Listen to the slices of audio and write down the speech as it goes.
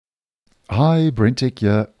Hi, BrenTech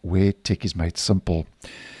here, where tech is made simple.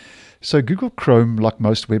 So Google Chrome, like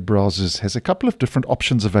most web browsers, has a couple of different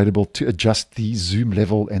options available to adjust the zoom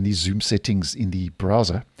level and the zoom settings in the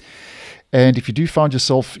browser. And if you do find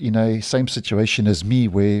yourself in a same situation as me,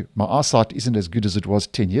 where my eyesight isn't as good as it was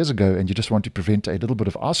 10 years ago, and you just want to prevent a little bit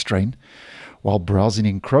of eye strain while browsing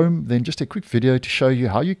in Chrome, then just a quick video to show you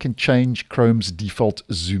how you can change Chrome's default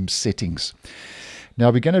zoom settings. Now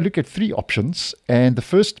we're going to look at three options, and the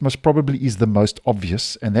first most probably is the most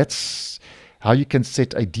obvious, and that's how you can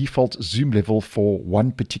set a default zoom level for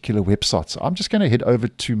one particular website. So I'm just going to head over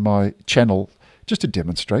to my channel just to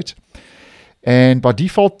demonstrate. And by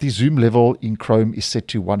default, the zoom level in Chrome is set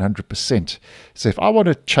to 100%. So if I want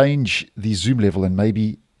to change the zoom level and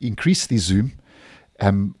maybe increase the zoom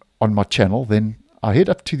on my channel, then I head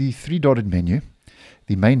up to the three-dotted menu,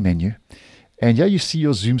 the main menu. And here you see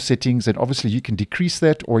your zoom settings, and obviously you can decrease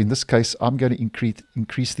that, or in this case, I'm going to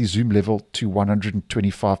increase the zoom level to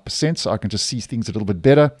 125%, so I can just see things a little bit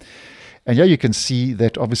better. And here you can see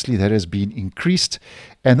that obviously that has been increased.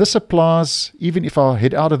 And this applies even if I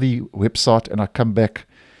head out of the website and I come back.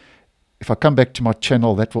 If I come back to my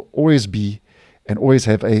channel, that will always be and always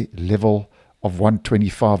have a level of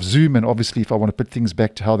 125 zoom. And obviously if I want to put things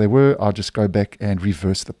back to how they were, I'll just go back and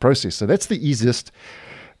reverse the process. So that's the easiest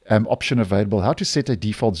option available, how to set a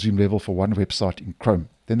default zoom level for one website in Chrome.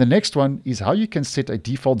 Then the next one is how you can set a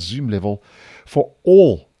default zoom level for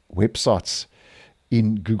all websites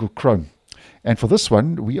in Google Chrome. And for this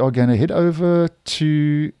one, we are going to head over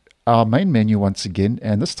to our main menu once again,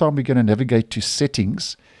 and this time we're going to navigate to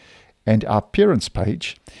settings and our appearance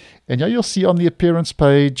page. And here you'll see on the appearance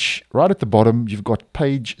page, right at the bottom, you've got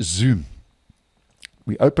page zoom.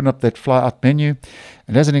 We open up that fly out menu,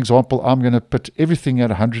 and as an example, I'm going to put everything at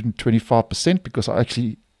 125% because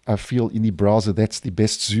I feel in the browser that's the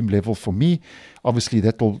best zoom level for me. Obviously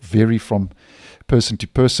that will vary from person to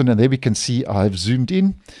person, and there we can see I've zoomed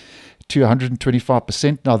in to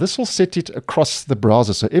 125%. Now this will set it across the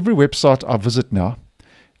browser, so every website I visit now,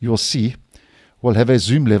 you'll see, will have a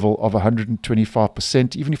zoom level of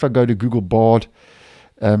 125%. Even if I go to Google Bard,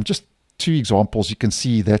 just two examples, you can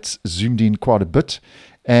see that's zoomed in quite a bit.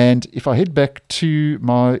 And if I head back to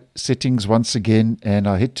my settings once again and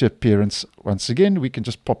I head to appearance once again, we can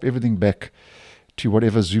just pop everything back to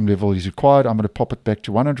whatever zoom level is required. I'm going to pop it back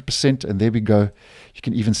to 100%, and there we go. You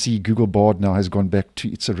can even see Google Bard now has gone back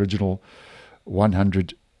to its original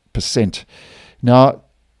 100%. Now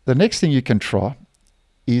the next thing you can try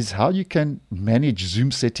is how you can manage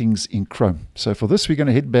zoom settings in Chrome. So for this, we're going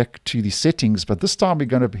to head back to the settings, but this time we're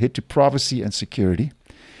going to head to privacy and security.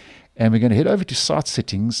 And we're going to head over to site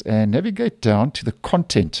settings and navigate down to the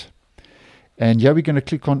content. And here we're going to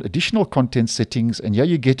click on additional content settings, and here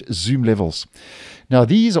you get zoom levels. Now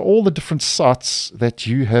these are all the different sites that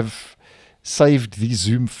you have saved the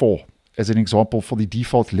zoom for, as an example for the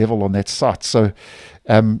default level on that site. So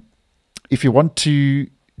if you want to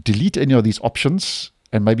delete any of these options,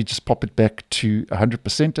 and maybe just pop it back to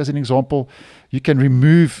 100% as an example, you can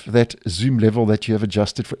remove that zoom level that you have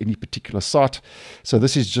adjusted for any particular site. So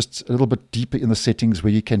this is just a little bit deeper in the settings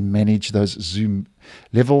where you can manage those zoom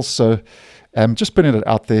levels. So just putting it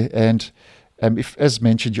out there, and if, as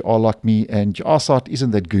mentioned, you are like me and your eyesight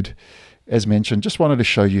isn't that good, as mentioned, just wanted to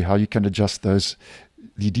show you how you can adjust the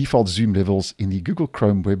default zoom levels in the Google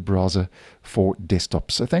Chrome web browser for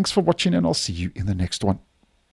desktop. So thanks for watching, and I'll see you in the next one.